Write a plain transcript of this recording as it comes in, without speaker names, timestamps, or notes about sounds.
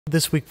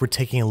This week we're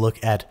taking a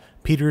look at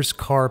Peter's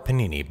Car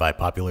Panini by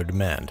popular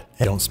demand.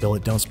 And don't spill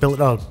it, don't spill it.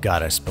 Oh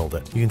god, I spilled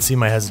it. You can see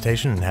my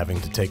hesitation in having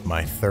to take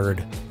my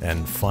third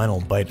and final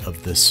bite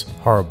of this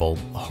horrible,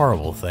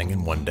 horrible thing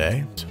in one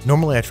day.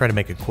 Normally I try to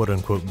make a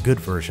quote-unquote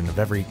good version of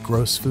every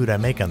gross food I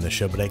make on this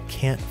show, but I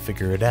can't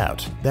figure it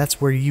out.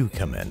 That's where you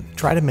come in.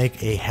 Try to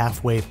make a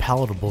halfway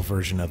palatable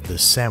version of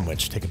this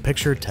sandwich. Take a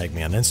picture, tag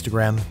me on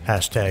Instagram,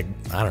 hashtag,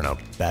 I don't know,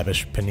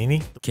 Babish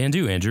Panini. Can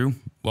do, Andrew.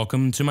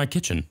 Welcome to my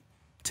kitchen.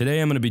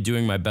 Today I'm going to be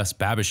doing my best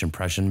Babish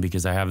impression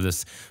because I have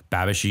this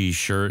Babishy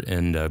shirt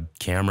and a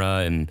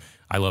camera, and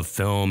I love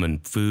film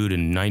and food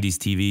and 90s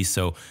TV,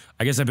 so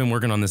I guess I've been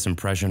working on this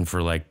impression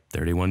for like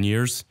 31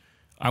 years.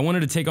 I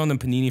wanted to take on the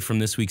panini from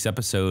this week's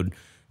episode,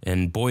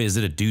 and boy is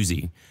it a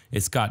doozy.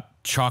 It's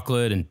got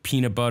chocolate and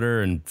peanut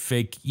butter and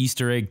fake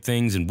Easter egg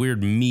things and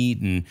weird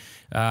meat, and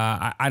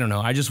I don't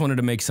know. I just wanted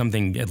to make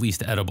something at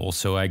least edible,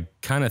 so I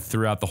kind of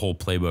threw out the whole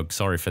playbook.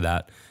 Sorry for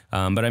that.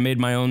 But I made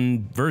my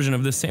own version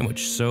of this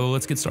sandwich, so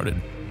let's get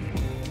started.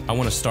 I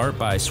want to start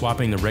by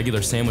swapping the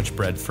regular sandwich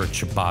bread for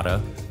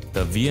ciabatta,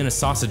 the Vienna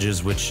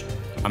sausages, which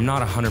I'm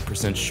not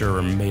 100% sure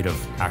are made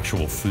of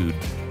actual food,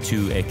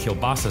 to a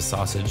kielbasa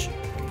sausage,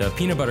 the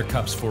peanut butter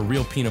cups for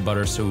real peanut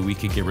butter so we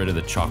could get rid of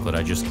the chocolate.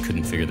 I just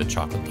couldn't figure the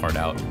chocolate part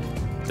out.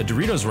 The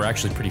Doritos were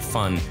actually pretty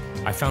fun.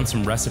 I found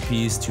some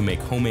recipes to make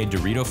homemade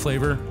Dorito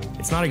flavor.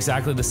 It's not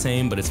exactly the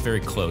same, but it's very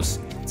close.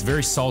 It's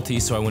very salty,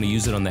 so I want to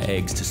use it on the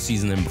eggs to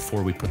season them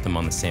before we put them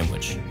on the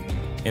sandwich.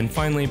 And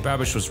finally,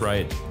 Babish was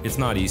right. It's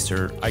not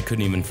Easter. I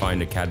couldn't even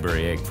find a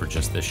Cadbury egg for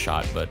just this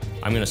shot, but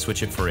I'm going to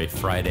switch it for a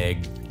fried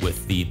egg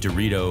with the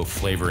Dorito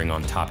flavoring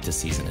on top to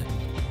season it.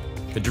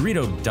 The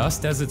Dorito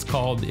dust, as it's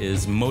called,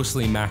 is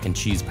mostly mac and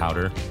cheese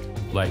powder,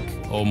 like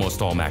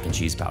almost all mac and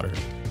cheese powder.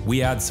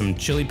 We add some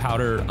chili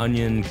powder,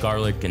 onion,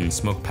 garlic, and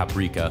smoked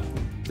paprika.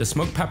 The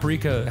smoked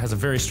paprika has a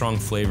very strong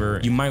flavor.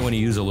 You might want to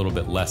use a little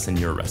bit less in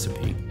your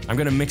recipe. I'm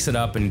gonna mix it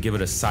up and give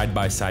it a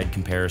side-by-side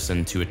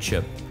comparison to a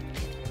chip.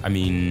 I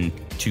mean,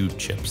 2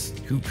 chips.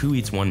 Who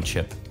eats 1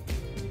 chip?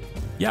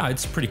 Yeah,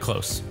 it's pretty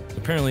close.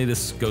 Apparently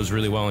this goes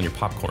really well on your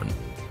popcorn.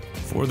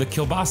 For the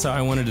kielbasa,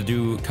 I wanted to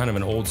do kind of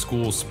an old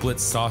school split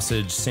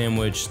sausage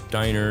sandwich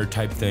diner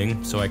type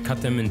thing, so I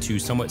cut them into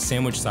somewhat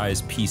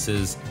sandwich-sized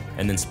pieces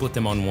and then split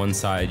them on one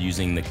side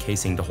using the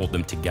casing to hold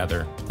them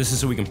together. This is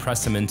so we can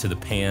press them into the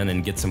pan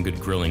and get some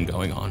good grilling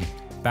going on.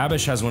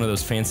 Babish has one of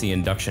those fancy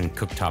induction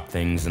cooktop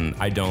things, and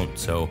I don't,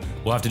 so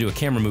we'll have to do a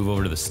camera move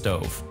over to the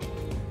stove.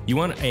 You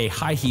want a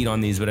high heat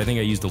on these, but I think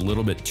I used a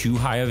little bit too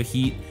high of a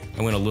heat.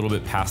 I went a little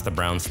bit past the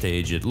brown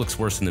stage. It looks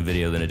worse in the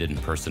video than it did in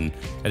person.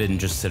 I didn't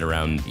just sit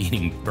around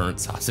eating burnt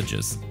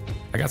sausages.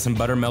 I got some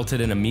butter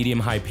melted in a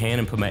medium-high pan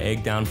and put my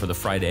egg down for the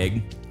fried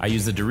egg. I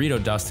used the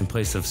Dorito dust in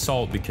place of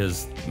salt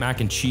because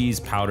mac and cheese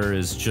powder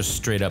is just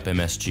straight up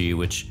MSG,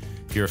 which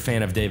if you're a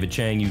fan of David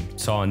Chang, you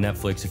saw on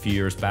Netflix a few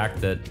years back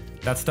that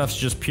stuff's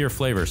just pure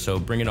flavor, so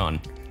bring it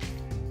on.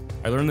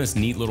 I learned this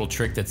neat little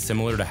trick that's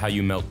similar to how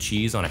you melt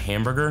cheese on a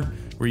hamburger,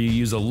 where you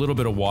use a little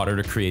bit of water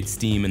to create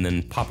steam and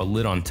then pop a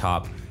lid on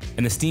top,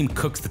 and the steam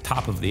cooks the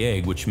top of the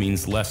egg, which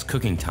means less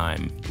cooking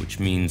time, which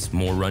means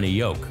more runny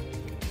yolk.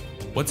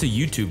 What's a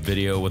YouTube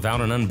video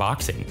without an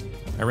unboxing?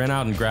 I ran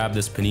out and grabbed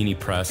this panini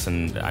press,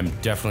 and I'm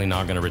definitely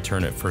not going to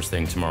return it first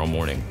thing tomorrow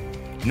morning.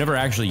 I've never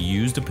actually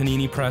used a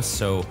panini press,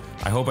 so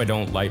I hope I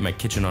don't light my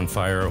kitchen on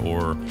fire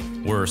or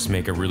worse,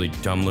 make a really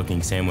dumb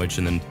looking sandwich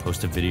and then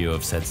post a video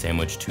of said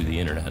sandwich to the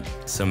internet.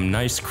 Some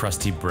nice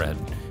crusty bread.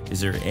 Is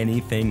there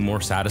anything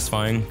more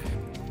satisfying?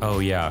 Oh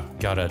yeah,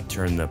 gotta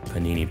turn the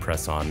panini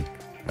press on.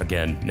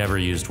 Again, never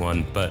used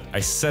one, but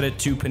I set it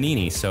to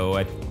panini, so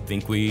I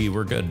think we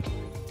were good.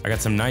 I got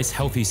some nice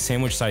healthy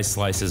sandwich-sized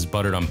slices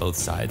buttered on both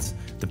sides.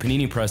 The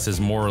panini press is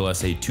more or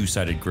less a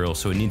 2-sided grill,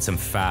 so it needs some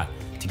fat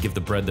to give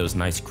the bread those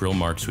nice grill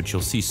marks, which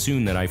you'll see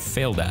soon that I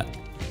failed at.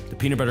 The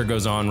peanut butter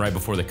goes on right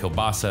before the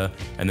kielbasa,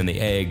 and then the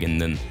egg,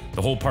 and then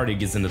the whole party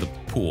gets into the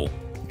pool.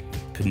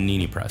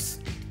 Panini press.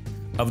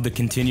 Of the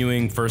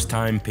continuing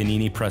first-time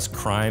panini press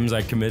crimes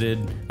I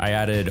committed, I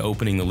added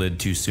opening the lid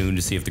too soon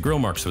to see if the grill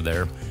marks were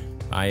there.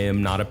 I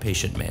am not a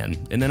patient man.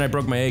 And then I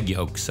broke my egg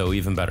yolk, so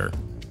even better.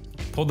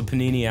 Pulled the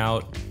panini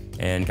out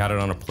and got it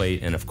on a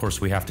plate, and of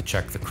course we have to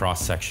check the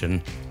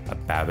cross-section, a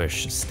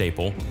Babish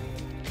staple.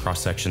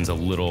 Cross-section's a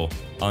little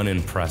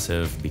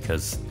unimpressive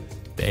because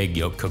the egg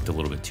yolk cooked a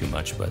little bit too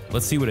much, but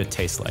let's see what it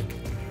tastes like.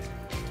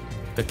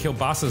 The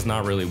kielbasa's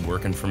not really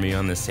working for me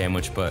on this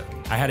sandwich, but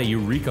I had a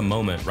eureka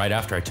moment right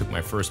after I took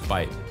my first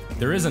bite.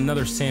 There is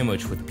another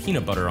sandwich with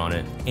peanut butter on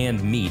it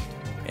and meat,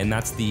 and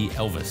that's the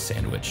Elvis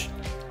sandwich.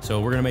 So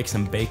we're gonna make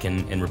some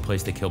bacon and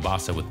replace the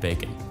kielbasa with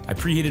bacon. I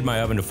preheated my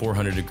oven to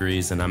 400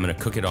 degrees and I'm gonna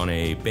cook it on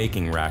a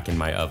baking rack in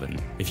my oven.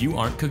 If you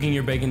aren't cooking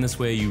your bacon this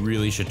way, you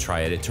really should try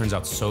it. It turns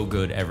out so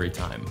good every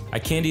time. I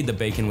candied the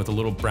bacon with a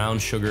little brown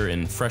sugar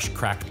and fresh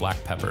cracked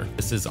black pepper.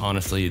 This is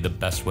honestly the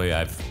best way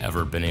I've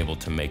ever been able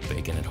to make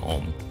bacon at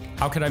home.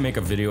 How could I make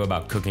a video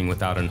about cooking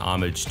without an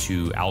homage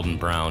to Alden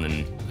Brown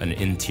and an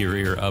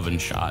interior oven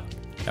shot?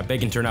 That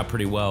bacon turned out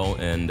pretty well,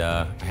 and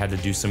I had to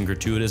do some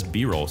gratuitous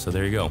B-roll, so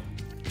there you go.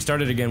 We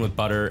started again with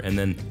butter, and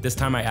then this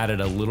time I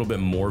added a little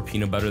bit more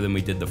peanut butter than we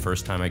did the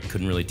first time. I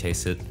couldn't really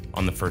taste it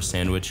on the first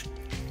sandwich.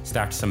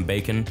 Stacked some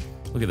bacon.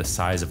 Look at the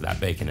size of that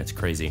bacon, it's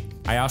crazy.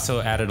 I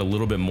also added a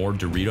little bit more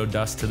Dorito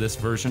dust to this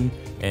version,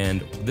 and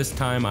this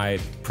time I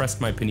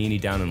pressed my panini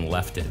down and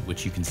left it,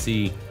 which you can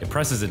see, it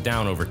presses it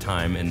down over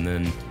time, and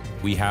then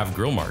we have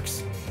grill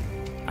marks.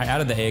 I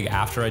added the egg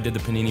after I did the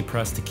panini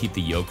press to keep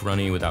the yolk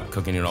runny without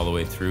cooking it all the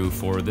way through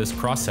for this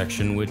cross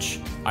section, which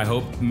I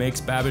hope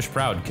makes Babish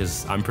proud,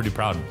 because I'm pretty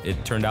proud.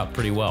 It turned out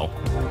pretty well.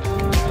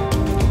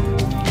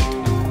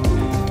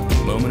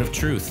 Moment of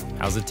truth,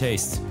 how's it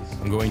taste?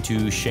 I'm going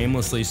to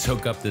shamelessly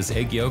soak up this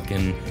egg yolk,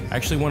 and I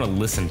actually want to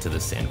listen to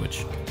this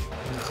sandwich.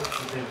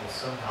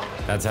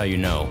 That's how you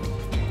know.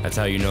 That's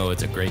how you know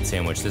it's a great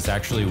sandwich. This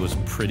actually was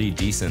pretty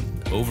decent.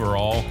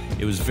 Overall,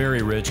 it was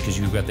very rich because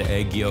you've got the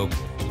egg yolk,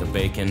 the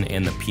bacon,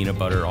 and the peanut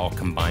butter all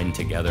combined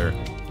together.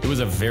 It was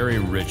a very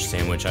rich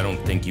sandwich. I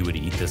don't think you would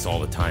eat this all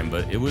the time,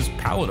 but it was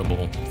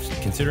palatable.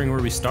 Considering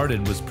where we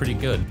started, was pretty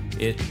good.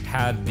 It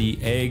had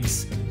the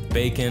eggs,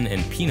 bacon,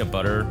 and peanut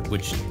butter,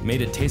 which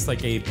made it taste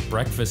like a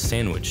breakfast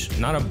sandwich.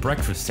 Not a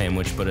breakfast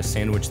sandwich, but a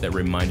sandwich that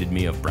reminded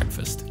me of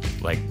breakfast.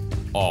 Like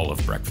all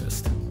of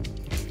breakfast.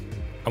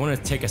 I want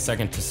to take a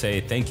second to say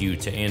thank you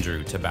to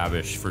Andrew, to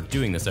Babish, for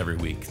doing this every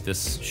week.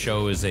 This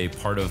show is a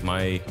part of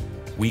my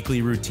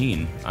weekly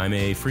routine. I'm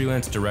a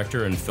freelance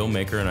director and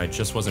filmmaker, and I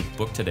just wasn't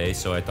booked today,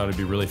 so I thought it'd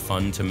be really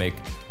fun to make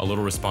a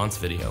little response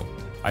video.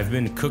 I've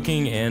been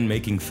cooking and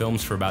making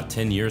films for about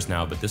 10 years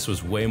now, but this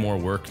was way more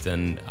work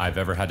than I've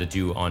ever had to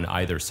do on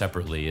either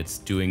separately. It's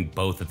doing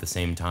both at the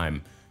same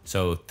time.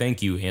 So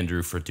thank you,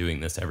 Andrew, for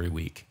doing this every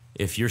week.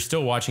 If you're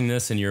still watching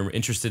this and you're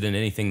interested in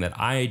anything that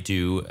I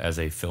do as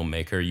a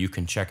filmmaker, you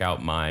can check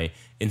out my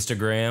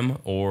Instagram,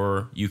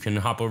 or you can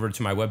hop over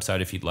to my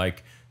website if you'd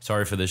like.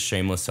 Sorry for this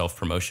shameless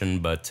self-promotion,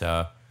 but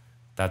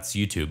that's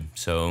YouTube.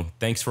 So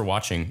thanks for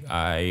watching.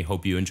 I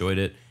hope you enjoyed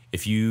it.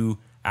 If you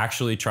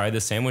actually try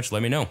this sandwich,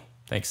 let me know.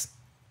 Thanks.